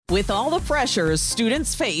With all the pressures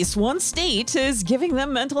students face, one state is giving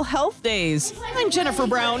them mental health days. I'm Jennifer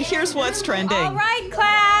Brown. Here's what's trending. All right,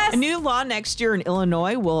 class. A new law next year in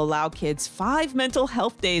Illinois will allow kids 5 mental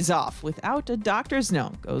health days off without a doctor's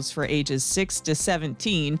note. Goes for ages 6 to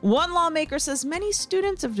 17. One lawmaker says many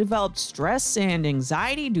students have developed stress and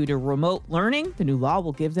anxiety due to remote learning. The new law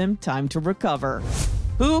will give them time to recover.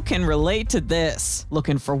 Who can relate to this?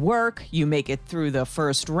 Looking for work, you make it through the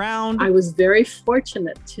first round. I was very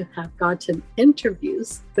fortunate to have gotten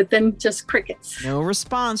interviews, but then just crickets. No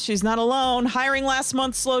response. She's not alone. Hiring last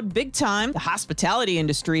month slowed big time. The hospitality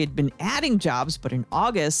industry had been adding jobs, but in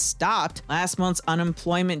August stopped. Last month's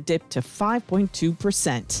unemployment dipped to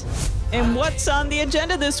 5.2%. And what's on the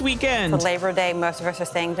agenda this weekend? For Labor Day, most of us are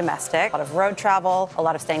staying domestic. A lot of road travel, a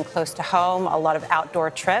lot of staying close to home, a lot of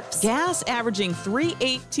outdoor trips. Gas averaging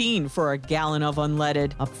 $3.18 for a gallon of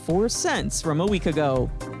unleaded, up 4 cents from a week ago.